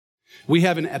We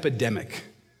have an epidemic.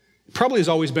 It probably has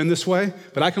always been this way,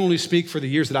 but I can only speak for the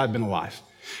years that I've been alive.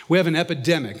 We have an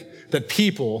epidemic that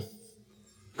people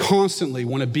constantly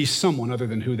want to be someone other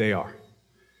than who they are.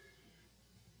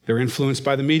 They're influenced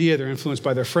by the media, they're influenced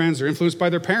by their friends, they're influenced by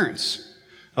their parents.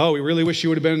 Oh, we really wish you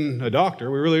would have been a doctor.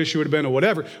 We really wish you would have been a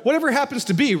whatever. Whatever it happens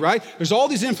to be, right? There's all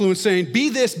these influence saying, be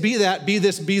this, be that, be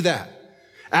this, be that.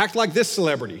 Act like this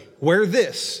celebrity. Wear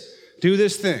this. Do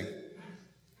this thing.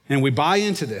 And we buy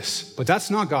into this, but that's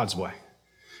not God's way.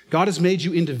 God has made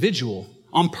you individual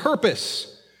on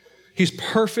purpose. He's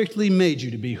perfectly made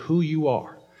you to be who you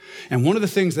are. And one of the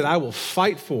things that I will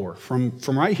fight for from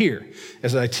right here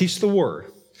as I teach the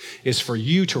word is for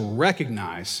you to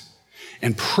recognize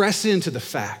and press into the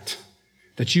fact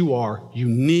that you are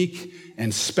unique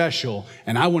and special.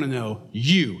 And I want to know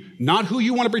you, not who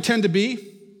you want to pretend to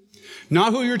be,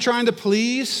 not who you're trying to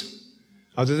please,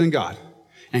 other than God.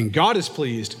 And God is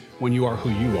pleased when you are who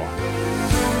you are.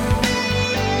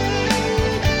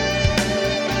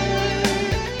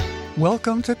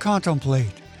 Welcome to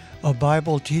Contemplate, a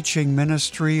Bible teaching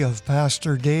ministry of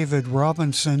Pastor David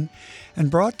Robinson, and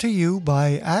brought to you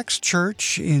by Acts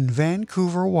Church in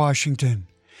Vancouver, Washington.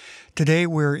 Today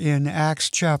we're in Acts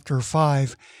chapter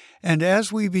 5, and as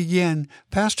we begin,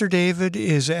 Pastor David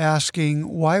is asking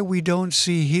why we don't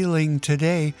see healing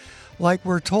today like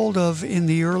we're told of in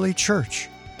the early church.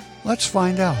 Let's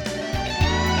find out.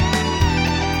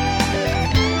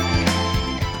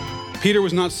 Peter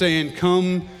was not saying,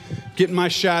 come get in my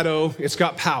shadow, it's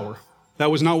got power.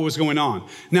 That was not what was going on.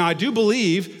 Now, I do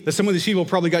believe that some of these people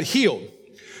probably got healed,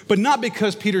 but not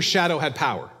because Peter's shadow had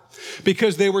power,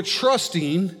 because they were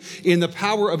trusting in the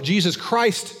power of Jesus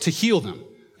Christ to heal them,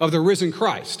 of the risen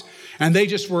Christ. And they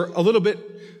just were a little bit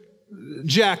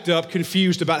jacked up,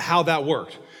 confused about how that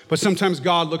worked. But sometimes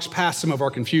God looks past some of our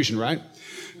confusion, right?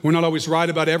 We're not always right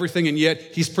about everything, and yet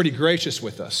he's pretty gracious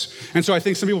with us. And so I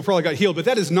think some people probably got healed, but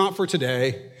that is not for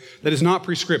today. That is not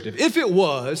prescriptive. If it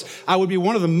was, I would be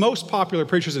one of the most popular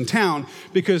preachers in town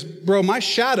because, bro, my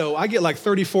shadow, I get like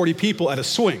 30, 40 people at a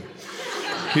swing,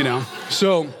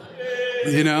 So,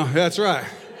 that's right.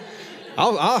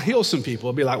 I'll heal some people.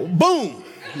 It'll be like, boom,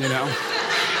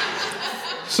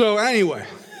 So anyway,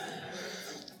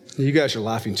 you guys are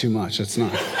laughing too much. That's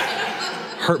not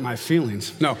hurt my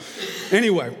feelings. No.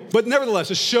 Anyway, but nevertheless,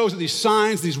 it shows that these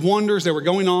signs, these wonders that were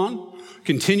going on,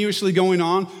 continuously going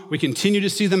on. We continue to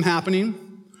see them happening,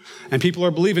 and people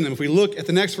are believing them. If we look at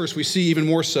the next verse, we see even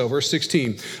more so. Verse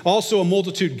 16. Also a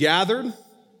multitude gathered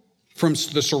from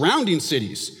the surrounding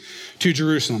cities to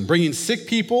Jerusalem, bringing sick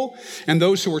people and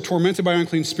those who were tormented by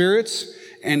unclean spirits,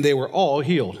 and they were all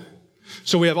healed.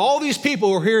 So we have all these people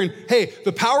who are hearing, hey,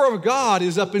 the power of God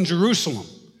is up in Jerusalem.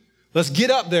 Let's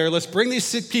get up there. Let's bring these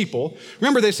sick people.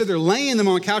 Remember, they said they're laying them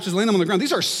on couches, laying them on the ground.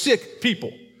 These are sick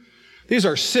people. These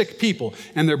are sick people,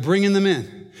 and they're bringing them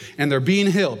in, and they're being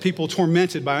healed. People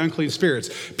tormented by unclean spirits.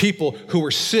 People who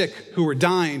were sick, who were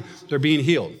dying, they're being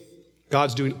healed.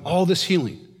 God's doing all this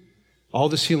healing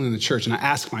in the church. And I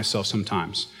ask myself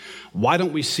sometimes, why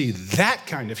don't we see that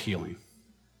kind of healing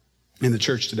in the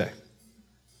church today?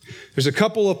 There's a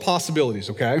couple of possibilities,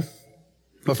 okay?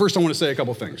 But first I want to say a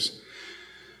couple things.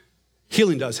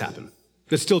 Healing does happen.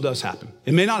 It still does happen.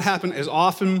 It may not happen as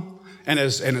often and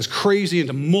as crazy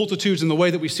into multitudes in the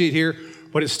way that we see it here,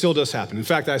 but it still does happen. In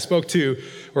fact, I got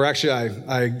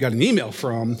an email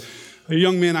from a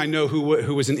young man I know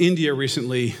who was in India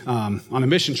recently on a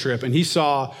mission trip, and he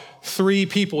saw 3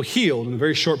 people healed in a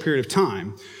very short period of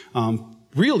time.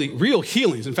 Real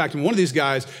healings. In fact, one of these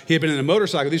guys, he had been in a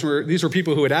motorcycle. These were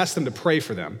people who had asked them to pray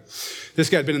for them. This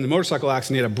guy had been in the motorcycle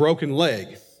accident. He had a broken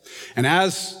leg. And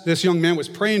as this young man was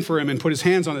praying for him and put his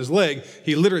hands on his leg,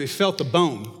 he literally felt the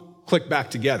bone click back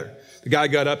together. The guy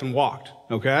got up and walked,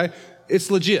 okay?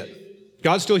 It's legit.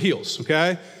 God still heals,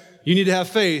 okay? You need to have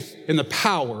faith in the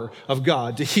power of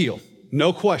God to heal.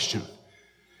 No question.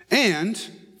 And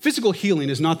physical healing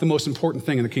is not the most important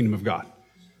thing in the kingdom of God.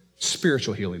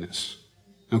 Spiritual healing is,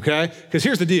 okay? Because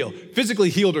here's the deal. Physically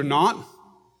healed or not,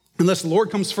 unless the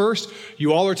Lord comes first,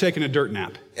 you all are taking a dirt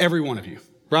nap. Every one of you,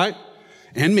 right?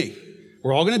 And me.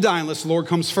 We're all going to die unless the Lord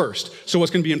comes first. So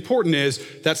what's going to be important is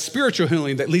that spiritual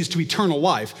healing that leads to eternal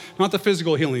life, not the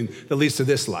physical healing that leads to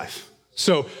this life.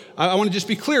 So I want to just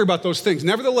be clear about those things.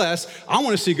 Nevertheless, I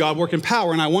want to see God work in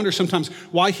power, and I wonder sometimes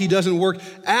why he doesn't work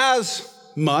as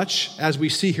much as we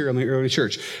see here in the early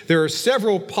church. There are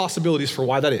several possibilities for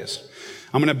why that is.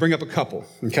 I'm going to bring up a couple,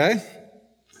 okay?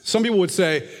 Some people would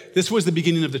say this was the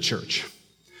beginning of the church.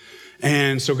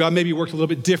 And so God maybe worked a little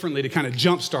bit differently to kind of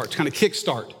jumpstart, to kind of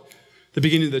kickstart the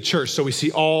beginning of the church. So we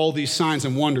see all these signs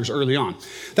and wonders early on.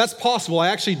 That's possible. I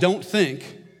actually don't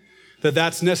think that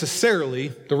that's necessarily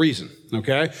the reason,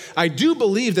 okay? I do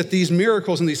believe that these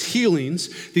miracles and these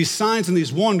healings, these signs and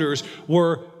these wonders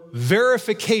were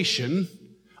verification,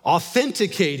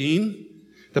 authenticating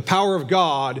the power of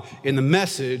God in the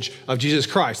message of Jesus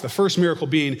Christ. The first miracle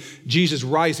being Jesus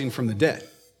rising from the dead,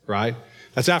 right?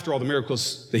 That's after all the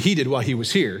miracles that he did while he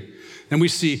was here. Then we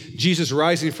see Jesus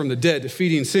rising from the dead,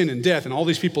 defeating sin and death, and all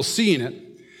these people seeing it,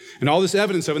 and all this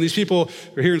evidence of it. And these people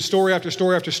are hearing story after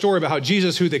story after story about how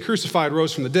Jesus, who they crucified,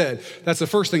 rose from the dead. That's the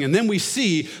first thing. And then we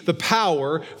see the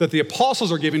power that the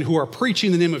apostles are given who are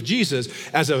preaching the name of Jesus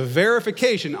as a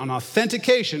verification, an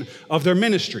authentication of their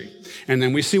ministry. And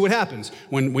then we see what happens.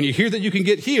 When you hear that you can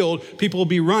get healed, people will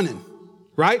be running,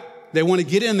 right? They want to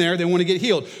get in there. They want to get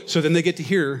healed. So then they get to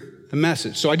hear the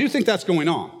message. So I do think that's going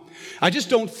on. I just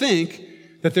don't think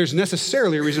that there's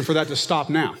necessarily a reason for that to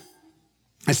stop now.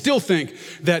 I still think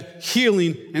that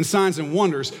healing and signs and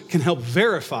wonders can help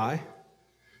verify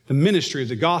the ministry of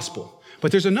the gospel.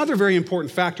 But there's another very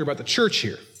important factor about the church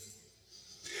here.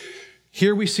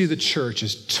 Here we see the church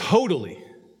is totally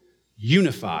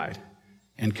unified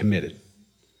and committed.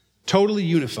 Totally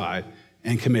unified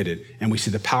and committed. And we see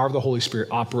the power of the Holy Spirit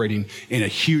operating in a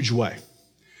huge way.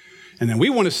 And then we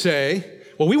want to say,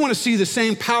 well, we want to see the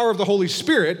same power of the Holy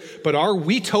Spirit, but are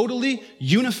we totally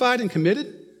unified and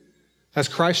committed as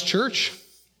Christ's church?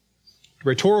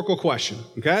 Rhetorical question,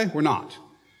 okay? We're not.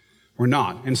 We're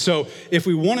not. And so if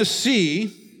we want to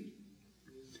see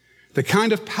the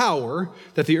kind of power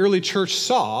that the early church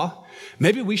saw,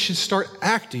 maybe we should start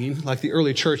acting like the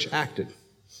early church acted.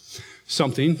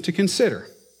 Something to consider.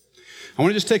 I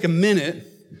want to just take a minute,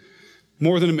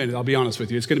 more than a minute, I'll be honest with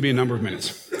you. It's going to be a number of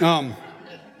minutes.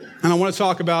 And I want to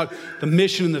talk about the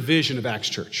mission and the vision of Acts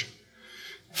Church.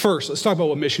 First, let's talk about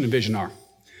what mission and vision are.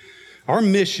 Our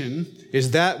mission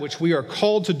is that which we are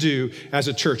called to do as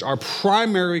a church, our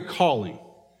primary calling,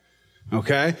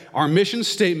 okay? Our mission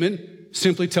statement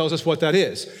simply tells us what that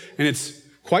is. And it's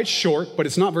quite short, but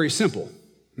it's not very simple,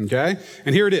 okay?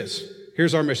 And here it is.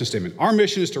 Here's our mission statement. Our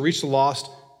mission is to reach the lost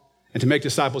and to make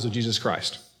disciples of Jesus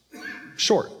Christ.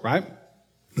 Short, right?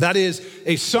 That is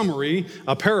a summary,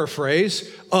 a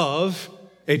paraphrase of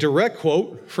a direct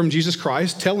quote from Jesus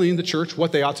Christ telling the church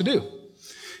what they ought to do.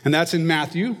 And that's in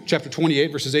Matthew chapter 28,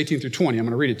 verses 18 through 20. I'm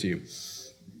going to read it to you.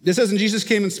 It says, "And Jesus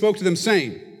came and spoke to them,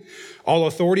 saying, All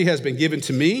authority has been given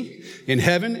to me in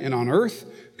heaven and on earth.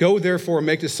 Go therefore and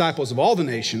make disciples of all the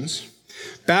nations,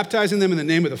 baptizing them in the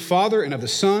name of the Father and of the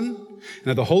Son and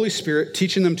of the Holy Spirit,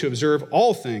 teaching them to observe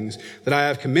all things that I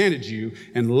have commanded you.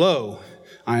 And lo,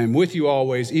 I am with you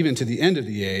always, even to the end of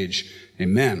the age.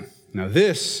 Amen." Now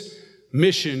this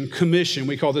mission, commission,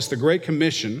 we call this the Great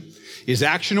Commission, is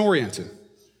action-oriented.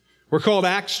 We're called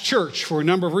Acts Church for a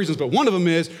number of reasons, but one of them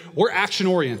is we're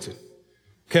action-oriented,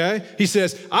 okay? He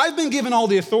says, I've been given all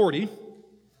the authority,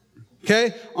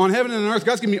 okay, on heaven and on earth.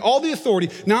 God's given me all the authority.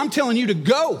 Now I'm telling you to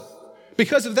go.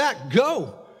 Because of that,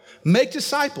 go. Make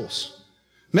disciples.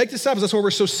 Make disciples. That's why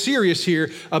we're so serious here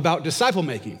about disciple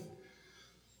making.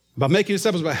 About making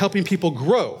disciples, about helping people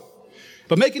grow.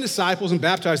 But making disciples and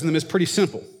baptizing them is pretty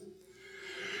simple.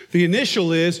 The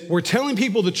initial is we're telling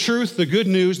people the truth, the good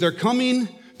news. They're coming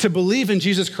to believe in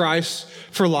Jesus Christ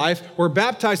for life. We're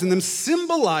baptizing them,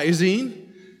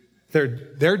 symbolizing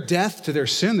their death to their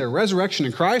sin, their resurrection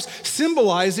in Christ,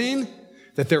 symbolizing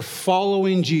that they're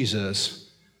following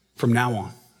Jesus from now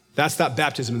on. That's that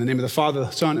baptism in the name of the Father,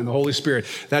 the Son, and the Holy Spirit.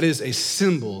 That is a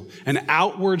symbol, an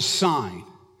outward sign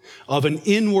of an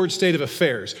inward state of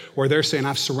affairs where they're saying,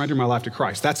 I've surrendered my life to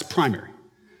Christ. That's primary.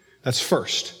 That's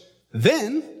first.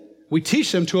 Then we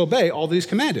teach them to obey all that He's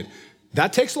commanded.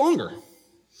 That takes longer.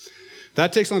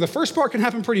 That takes longer. The first part can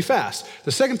happen pretty fast.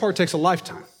 The second part takes a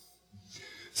lifetime.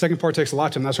 The second part takes a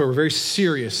lifetime. That's why we're very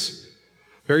serious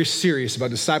about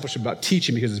discipleship, about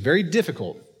teaching, because it's very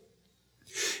difficult.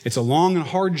 It's a long and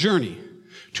hard journey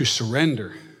to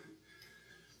surrender,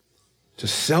 to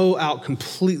sell out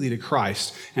completely to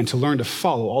Christ, and to learn to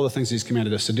follow all the things He's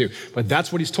commanded us to do. But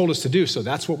that's what He's told us to do, so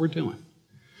that's what we're doing.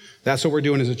 That's what we're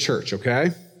doing as a church,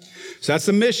 okay? So that's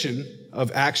the mission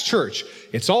of Acts Church.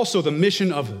 It's also the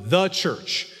mission of the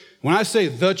church. When I say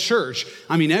the church,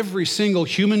 I mean every single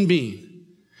human being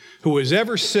who has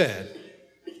ever said,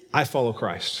 I follow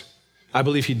Christ. I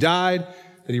believe He died,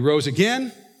 that He rose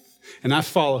again, and I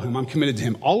follow Him. I'm committed to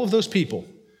Him. All of those people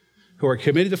who are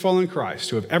committed to following Christ,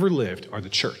 who have ever lived, are the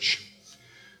church.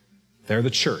 They're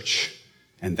the church,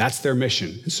 and that's their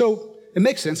mission. And so it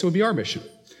makes sense. It would be our mission.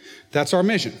 That's our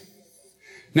mission.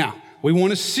 Now, we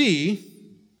want to see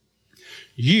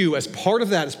you as part of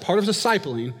that, as part of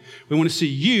discipling. We want to see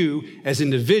you as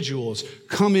individuals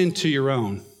come into your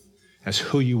own as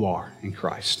who you are in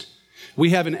Christ.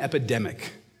 We have an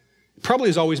epidemic. It probably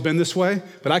has always been this way,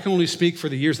 but I can only speak for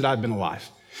the years that I've been alive.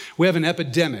 We have an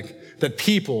epidemic that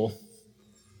people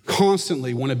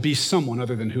constantly want to be someone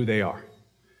other than who they are.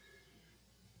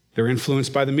 They're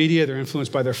influenced by the media, they're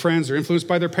influenced by their friends, they're influenced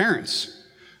by their parents.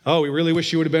 Oh, we really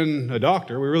wish you would have been a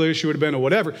doctor. We really wish you would have been a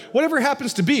whatever. Whatever it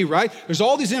happens to be, right? There's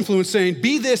all these influence saying,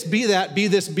 be this, be that, be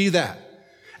this, be that.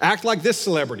 Act like this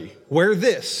celebrity. Wear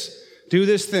this. Do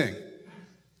this thing.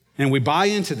 And we buy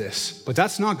into this, but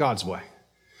that's not God's way.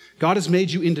 God has made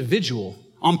you individual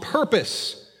on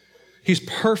purpose. He's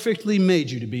perfectly made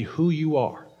you to be who you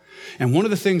are. And one of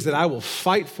the things that I will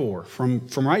fight for from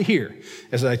right here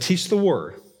as I teach the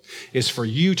word is for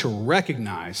you to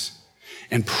recognize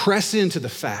and press into the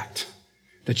fact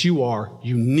that you are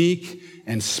unique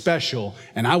and special.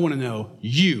 And I want to know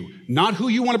you, not who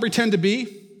you want to pretend to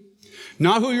be,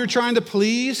 not who you're trying to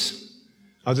please,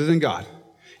 other than God.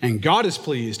 And God is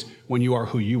pleased when you are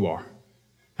who you are.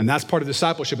 And that's part of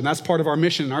discipleship, and that's part of our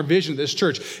mission and our vision of this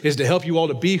church is to help you all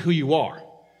to be who you are,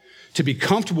 to be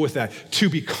comfortable with that, to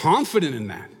be confident in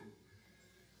that,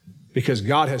 because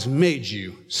God has made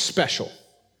you special.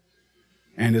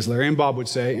 And as Larry and Bob would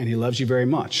say, and he loves you very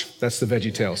much. That's the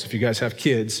Veggie Tales. If you guys have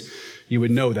kids, you would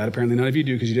know that. Apparently none of you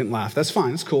do because you didn't laugh. That's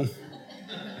fine. That's cool.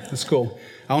 That's cool.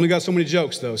 I only got so many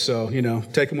jokes, though, so,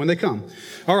 take them when they come.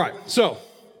 All right, so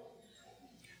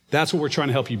that's what we're trying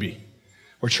to help you be.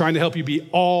 We're trying to help you be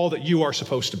all that you are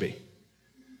supposed to be.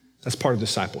 That's part of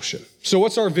discipleship. So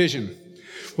what's our vision?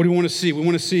 What do we want to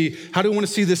see? How do we want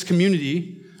to see this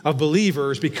community of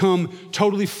believers become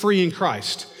totally free in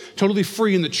Christ? Totally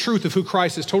free in the truth of who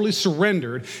Christ is, totally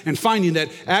surrendered, and finding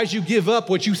that as you give up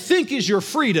what you think is your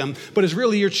freedom, but is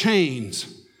really your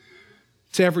chains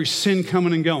to every sin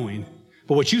coming and going,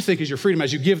 but what you think is your freedom,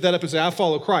 as you give that up and say, I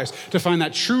follow Christ, to find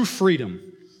that true freedom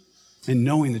in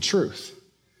knowing the truth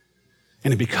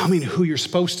and in becoming who you're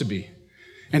supposed to be.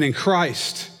 And in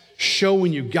Christ,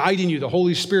 showing you, guiding you, the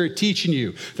Holy Spirit teaching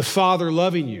you, the Father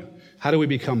loving you. How do we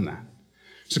become that?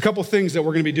 There's a couple things that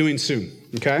we're going to be doing soon,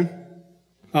 okay?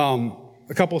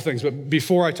 A couple of things, but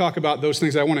before I talk about those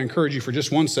things, I want to encourage you for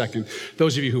just 1 second.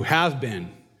 Those of you who have been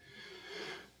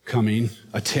coming,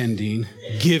 attending,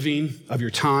 giving of your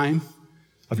time,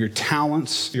 of your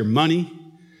talents, your money,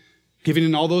 giving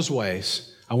in all those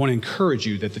ways, I want to encourage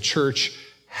you that the church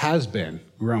has been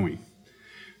growing,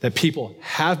 that people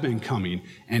have been coming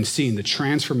and seeing the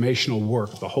transformational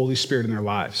work of the Holy Spirit in their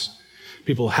lives.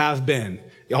 People have been,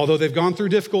 although they've gone through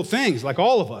difficult things like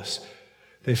all of us,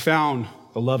 they found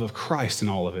the love of Christ in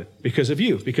all of it because of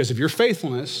you, because of your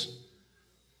faithfulness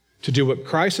to do what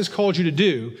Christ has called you to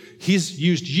do. He's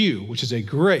used you, which is a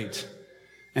great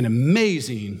and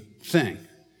amazing thing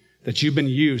that you've been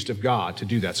used of God to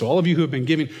do that. So all of you who have been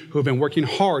giving, who have been working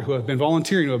hard, who have been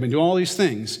volunteering, who have been doing all these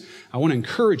things, I want to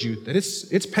encourage you that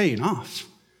it's paying off.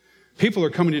 People are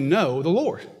coming to know the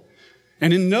Lord.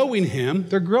 And in knowing Him,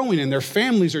 they're growing and their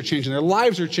families are changing, their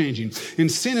lives are changing, and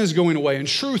sin is going away and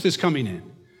truth is coming in.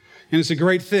 And it's a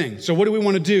great thing. So what do we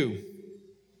want to do?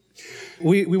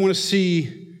 We want to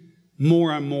see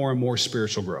more and more and more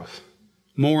spiritual growth.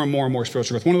 More and more and more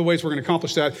spiritual growth. One of the ways we're going to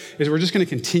accomplish that is we're just going to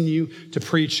continue to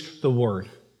preach the word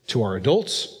to our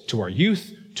adults, to our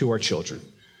youth, to our children.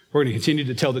 We're going to continue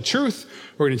to tell the truth.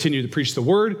 We're going to continue to preach the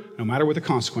word, no matter what the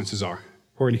consequences are.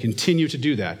 We're going to continue to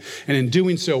do that. And in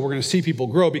doing so, we're going to see people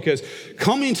grow because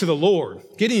coming to the Lord,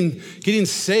 getting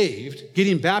saved,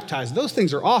 getting baptized, those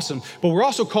things are awesome. But we're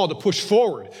also called to push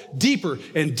forward deeper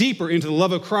and deeper into the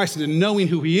love of Christ and to knowing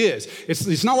who He is.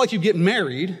 It's not like you get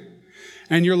married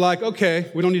and you're like, okay,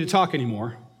 we don't need to talk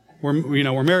anymore. We're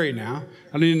married now.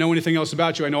 I don't need to know anything else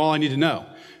about you. I know all I need to know.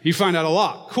 You find out a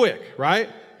lot quick, right?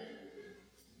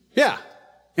 Yeah.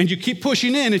 And you keep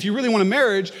pushing in. If you really want a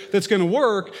marriage that's going to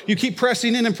work, you keep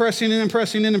pressing in and pressing in and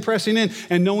pressing in and pressing in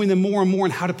and knowing them more and more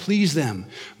and how to please them,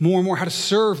 more and more how to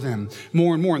serve them,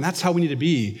 more and more. And that's how we need to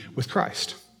be with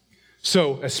Christ.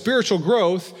 So a spiritual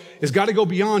growth has got to go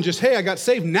beyond just, hey, I got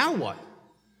saved. Now what?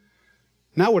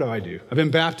 Now what do I do? I've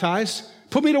been baptized.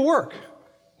 Put me to work.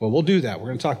 Well, we'll do that. We're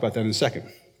going to talk about that in a second.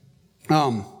 We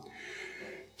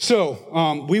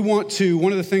want to,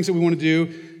 one of the things that we want to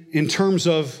do in terms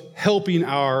of helping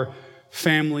our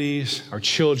families, our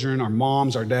children, our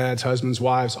moms, our dads, husbands,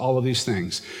 wives, all of these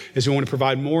things, is we want to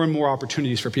provide more and more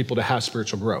opportunities for people to have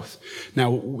spiritual growth.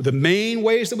 Now, the main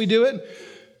ways that we do it,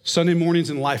 Sunday mornings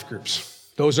and life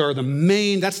groups. Those are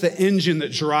that's the engine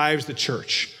that drives the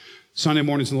church. Sunday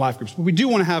mornings and life groups. But we do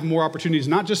want to have more opportunities,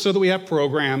 not just so that we have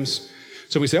programs.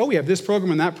 So we say, oh, we have this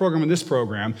program and that program and this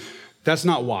program. That's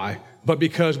not why, but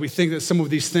because we think that some of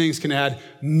these things can add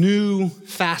new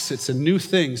facets and new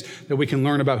things that we can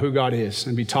learn about who God is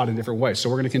and be taught in different ways. So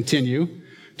we're going to continue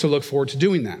to look forward to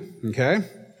doing that, okay?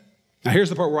 Now here's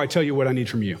the part where I tell you what I need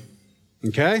from you,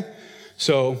 okay?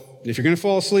 So if you're going to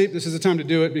fall asleep, this is the time to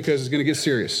do it because it's going to get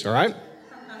serious, all right?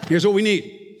 Here's what we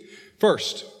need.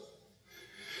 First,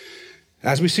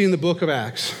 as we see in the book of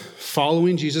Acts,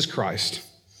 following Jesus Christ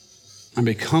and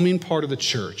becoming part of the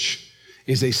church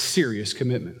is a serious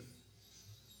commitment.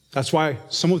 That's why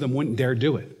some of them wouldn't dare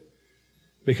do it,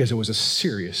 because it was a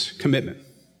serious commitment.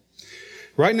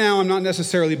 Right now, I'm not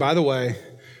necessarily, by the way,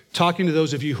 talking to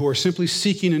those of you who are simply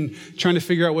seeking and trying to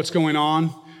figure out what's going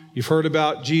on. You've heard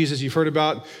about Jesus, you've heard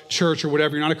about church or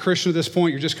whatever. You're not a Christian at this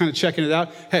point. You're just kind of checking it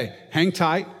out. Hey, hang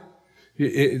tight.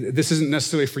 This isn't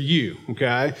necessarily for you,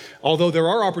 okay? Although there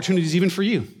are opportunities even for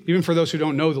you, even for those who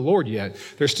don't know the Lord yet.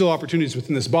 There's still opportunities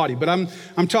within this body. But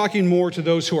I'm talking more to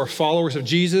those who are followers of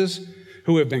Jesus,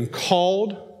 who have been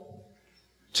called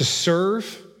to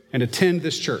serve and attend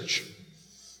this church,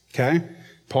 okay?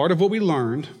 Part of what we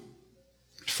learned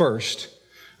first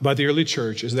about the early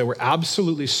church is that we're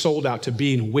absolutely sold out to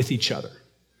being with each other,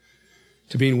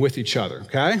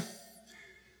 okay?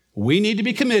 We need to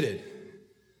be committed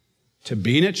to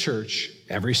being at church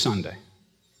every Sunday,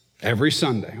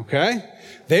 okay?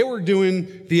 They were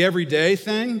doing the everyday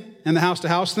thing and the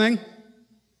house-to-house thing.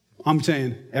 I'm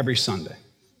saying every Sunday,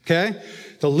 okay?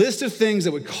 The list of things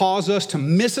that would cause us to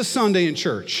miss a Sunday in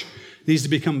church needs to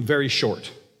become very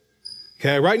short,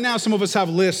 okay? Right now, some of us have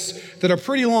lists that are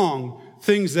pretty long,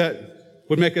 things that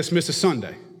would make us miss a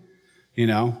Sunday. You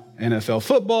know, NFL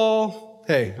football,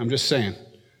 hey, I'm just saying,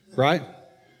 right?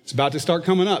 It's about to start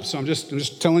coming up, so I'm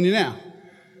just telling you now,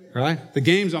 right? The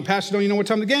game's on. Pastor, don't you know what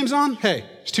time the game's on? Hey,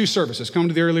 it's 2 services. Come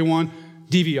to the early one,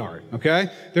 DVR it,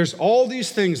 okay? There's all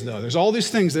these things, though. There's all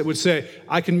these things that would say,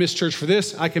 I can miss church for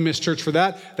this, I can miss church for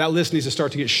that. That list needs to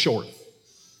start to get short.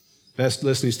 That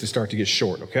list needs to start to get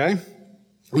short, okay?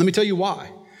 Let me tell you why.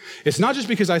 It's not just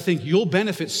because I think you'll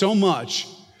benefit so much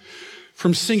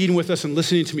from singing with us and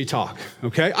listening to me talk,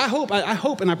 okay? I hope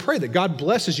and I pray that God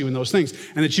blesses you in those things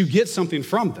and that you get something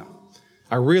from them.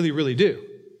 I really, really do.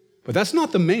 But that's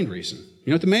not the main reason. You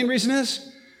know what the main reason is?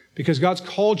 Because God's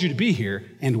called you to be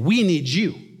here and we need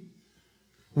you.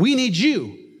 We need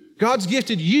you. God's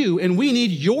gifted you and we need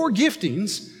your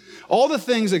giftings. All the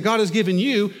things that God has given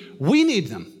you, we need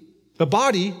them. The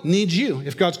body needs you.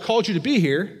 If God's called you to be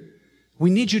here, we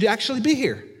need you to actually be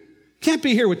here. Can't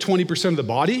be here with 20% of the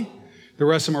body. The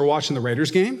rest of them are watching the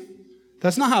Raiders game.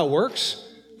 That's not how it works.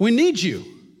 We need you.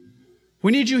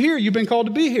 We need you here. You've been called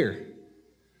to be here.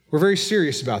 We're very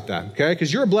serious about that, okay?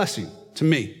 Because you're a blessing to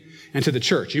me and to the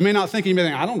church. You may not think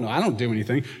anything, I don't know, I don't do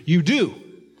anything. You do.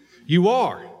 You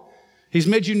are. He's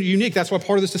made you unique. That's why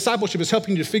part of this discipleship is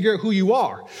helping you to figure out who you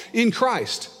are in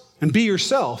Christ and be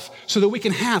yourself so that we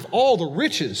can have all the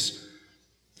riches.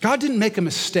 God didn't make a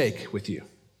mistake with you.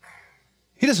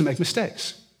 He doesn't make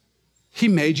mistakes. He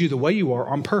made you the way you are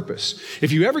on purpose.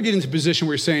 If you ever get into a position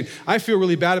where you're saying, I feel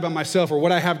really bad about myself or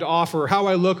what I have to offer or how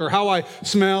I look or how I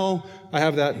smell, I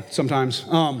have that sometimes,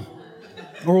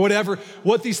 or whatever,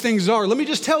 what these things are, let me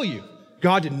just tell you,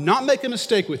 God did not make a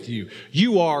mistake with you.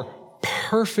 You are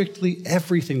perfectly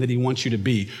everything that he wants you to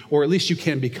be, or at least you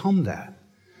can become that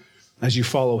as you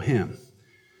follow him.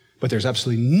 But there's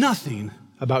absolutely nothing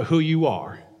about who you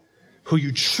are, who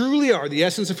you truly are, the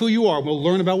essence of who you are. We'll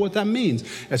learn about what that means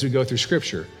as we go through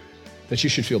Scripture, that you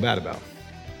should feel bad about.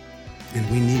 And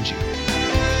we need you.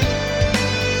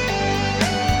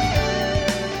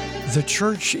 The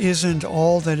church isn't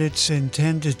all that it's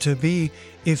intended to be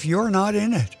if you're not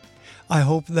in it. I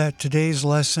hope that today's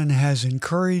lesson has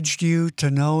encouraged you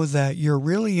to know that you're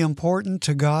really important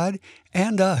to God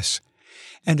and us.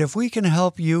 And if we can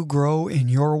help you grow in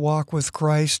your walk with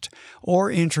Christ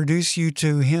or introduce you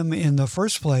to Him in the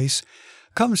first place,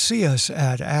 come see us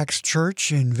at Acts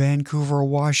Church in Vancouver,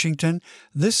 Washington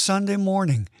this Sunday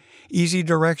morning. Easy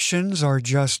directions are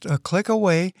just a click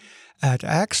away at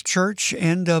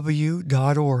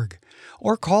actschurchnw.org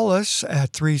or call us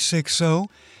at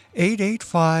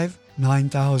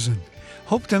 360-885-9000.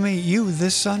 Hope to meet you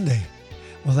this Sunday.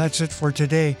 Well, that's it for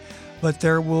today. But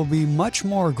there will be much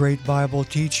more great Bible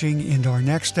teaching in our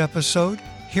next episode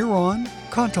here on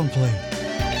Contemplate.